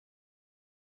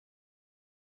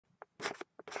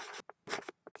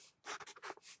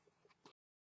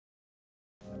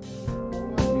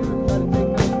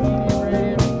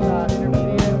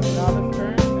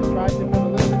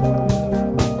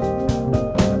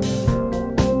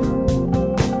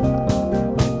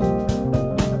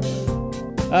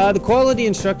The quality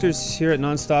instructors here at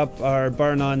Nonstop are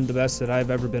bar none the best that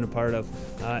I've ever been a part of.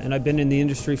 And I've been in the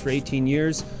industry for 18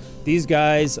 years. These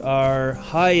guys are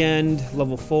high-end,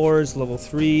 level 4s, level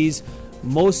 3s.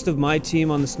 Most of my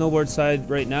team on the snowboard side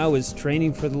right now is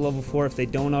training for the level 4 if they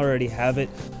don't already have it.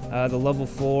 The level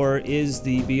 4 is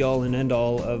the be-all and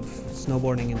end-all of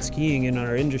snowboarding and skiing in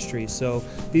our industry. So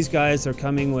these guys are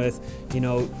coming with,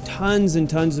 tons and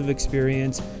tons of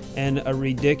experience and a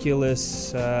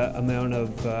ridiculous amount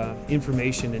of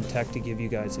information and tech to give you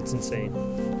guys. It's insane.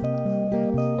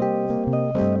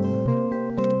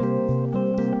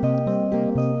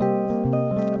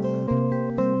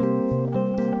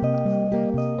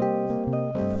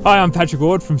 Hi, I'm Patrick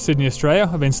Ward from Sydney, Australia.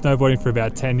 I've been snowboarding for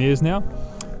about 10 years now.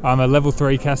 I'm a level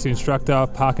 3 CASI instructor,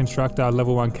 park instructor,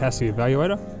 level 1 CASI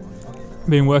evaluator. I've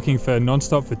been working for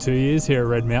Nonstop for 2 years here at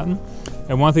Red Mountain.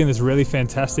 And one thing that's really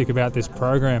fantastic about this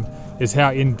program is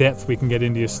how in-depth we can get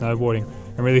into your snowboarding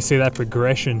and really see that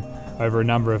progression over a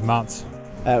number of months.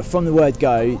 From the word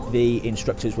go, the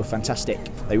instructors were fantastic.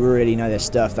 They really know their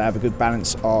stuff. They have a good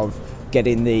balance of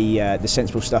getting the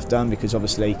sensible stuff done, because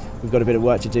obviously we've got a bit of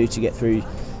work to do to get through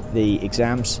the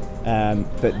exams,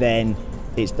 but then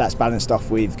that's balanced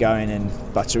off with going and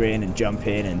buttering and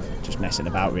jumping and just messing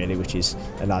about really, which is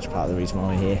a large part of the reason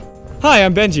why we're here. Hi,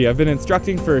 I'm Benji. I've been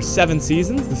instructing for 7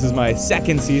 seasons. This is my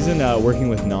 2nd season working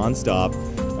with Nonstop.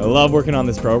 I love working on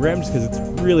this program just because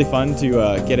it's really fun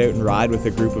to get out and ride with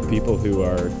a group of people who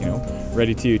are,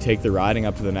 ready to take the riding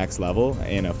up to the next level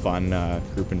in a fun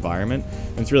group environment.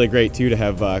 And it's really great too to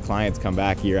have clients come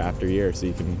back year after year so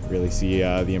you can really see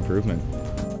the improvement.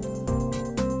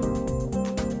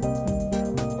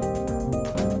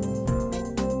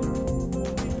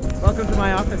 Welcome to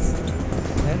my office.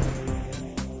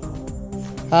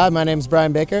 Hi, my name is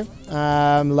Brian Baker.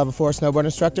 I'm a level 4 snowboard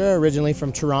instructor, originally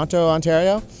from Toronto,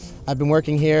 Ontario. I've been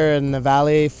working here in the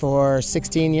Valley for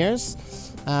 16 years,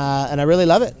 and I really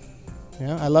love it.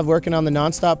 I love working on the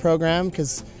Nonstop program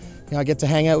because I get to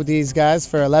hang out with these guys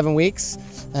for 11 weeks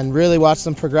and really watch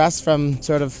them progress from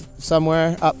sort of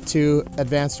somewhere up to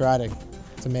advanced riding.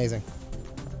 It's amazing.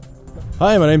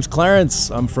 Hi, my name's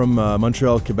Clarence. I'm from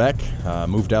Montreal, Quebec.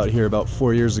 Moved out here about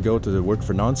 4 years ago to work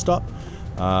for Nonstop.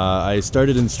 I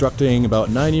started instructing about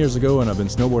 9 years ago, and I've been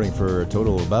snowboarding for a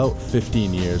total of about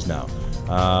 15 years now.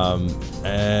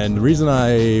 And the reason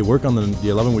I work on the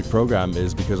 11-week program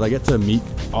is because I get to meet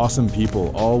awesome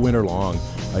people all winter long.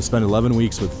 I spend 11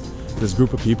 weeks with this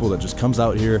group of people that just comes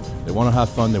out here. They want to have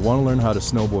fun, they want to learn how to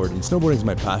snowboard, and snowboarding is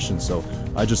my passion, so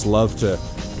I just love to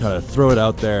kind of throw it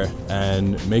out there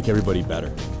and make everybody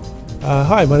better.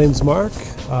 Hi, my name's Mark.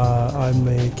 I'm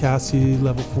a CASI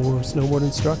level 4 snowboard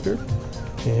instructor,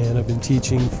 and I've been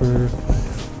teaching for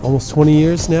almost 20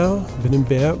 years now. I've been in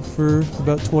Banff for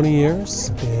about 20 years,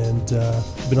 and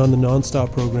been on the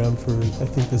Nonstop program for, I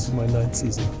think this is my 9th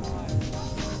season.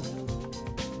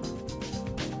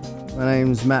 My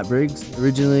name's Matt Briggs,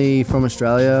 originally from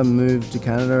Australia, moved to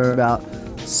Canada about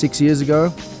 6 years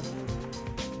ago.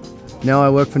 Now I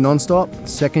work for Nonstop,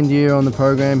 2nd year on the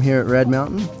program here at Red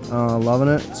Mountain. Loving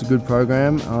it, it's a good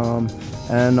program.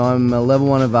 And I'm a level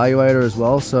 1 evaluator as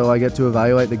well, so I get to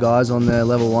evaluate the guys on their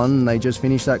level 1, and they just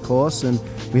finished that course and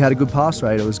we had a good pass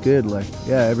rate. It was good,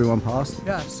 everyone passed.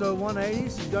 Yeah, so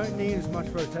 180s, you don't need as much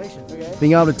rotation. Okay.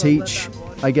 Being able to teach,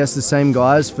 I guess, the same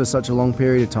guys for such a long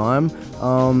period of time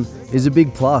is a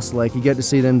big plus. You get to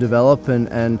see them develop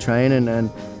and train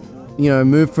and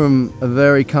move from a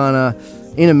very kind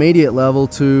of intermediate level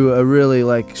to a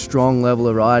really strong level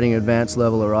of riding, advanced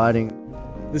level of riding.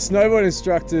 The snowboard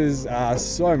instructors are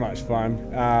so much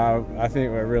fun. I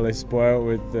think we're really spoiled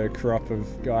with the crop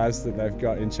of guys that they've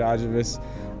got in charge of us.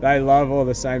 They love all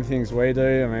the same things we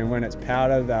do. I mean, when it's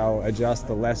powder, they'll adjust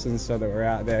the lessons so that we're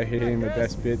out there hitting the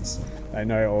best bits. They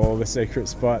know all the secret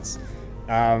spots.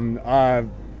 I've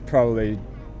probably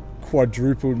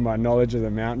quadrupled my knowledge of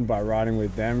the mountain by riding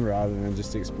with them rather than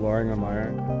just exploring on my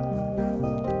own.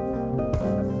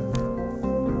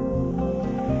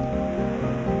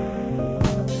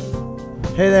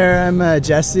 Hey there, I'm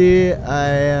Jesse. I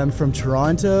am from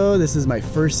Toronto. This is my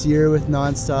 1st year with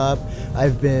Nonstop.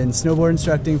 I've been snowboard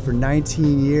instructing for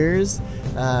 19 years,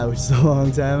 which is a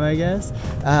long time, I guess.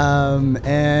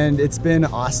 And it's been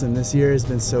awesome. This year has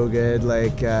been so good.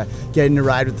 Getting to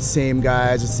ride with the same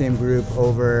guys, the same group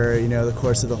over the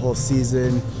course of the whole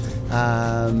season.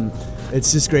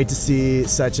 it's just great to see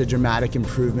such a dramatic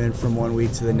improvement from one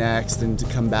week to the next, and to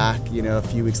come back, you know, a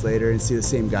few weeks later and see the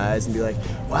same guys and be like,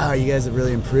 wow, you guys have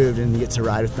really improved, and you get to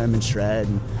ride with them and shred,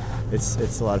 and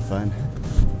it's a lot of fun.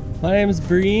 My name is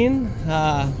Breen.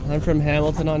 I'm from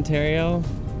Hamilton, Ontario,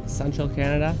 Central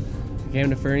Canada. I came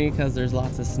to Fernie because there's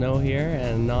lots of snow here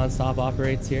and Nonstop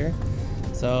operates here.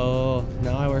 So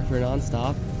now I work for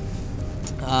Nonstop.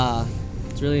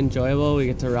 It's really enjoyable. We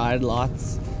get to ride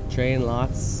lots, train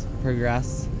lots,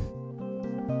 progress.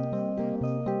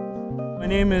 My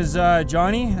name is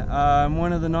Johnny. I'm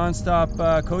one of the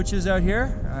Nonstop coaches out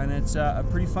here, and it's a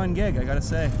pretty fun gig, I gotta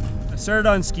say. I started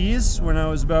on skis when I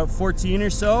was about 14 or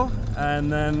so,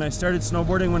 and then I started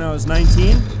snowboarding when I was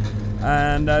 19.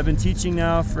 And I've been teaching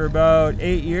now for about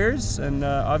 8 years, and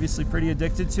obviously pretty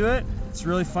addicted to it. It's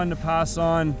really fun to pass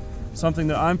on something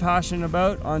that I'm passionate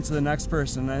about onto the next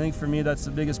person. I think for me that's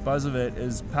the biggest buzz of it,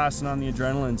 is passing on the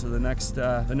adrenaline to the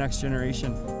next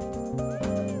generation.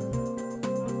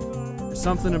 There's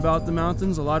something about the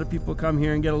mountains. A lot of people come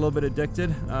here and get a little bit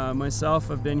addicted. Myself,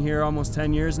 I've been here almost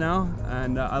 10 years now,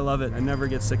 and I love it. I never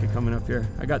get sick of coming up here.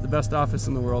 I got the best office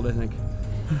in the world, I think.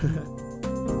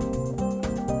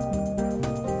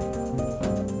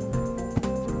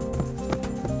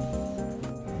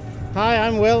 Hi,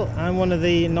 I'm Will. I'm one of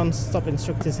the non-stop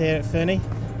instructors here at Fernie.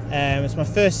 It's my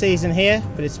first season here,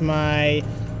 but it's my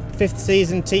 5th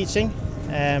season teaching.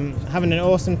 Having an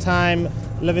awesome time,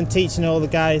 loving teaching all the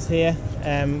guys here,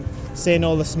 seeing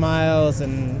all the smiles,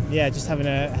 and yeah, just having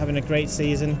a great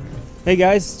season. Hey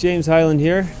guys, James Highland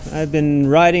here. I've been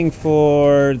riding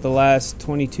for the last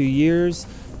 22 years,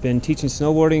 been teaching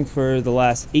snowboarding for the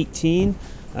last 18.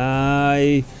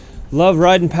 I love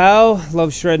riding POW,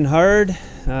 love shredding hard.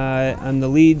 I'm the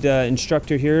lead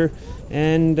instructor here,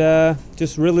 and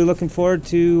just really looking forward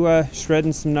to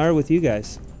shredding some gnar with you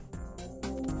guys.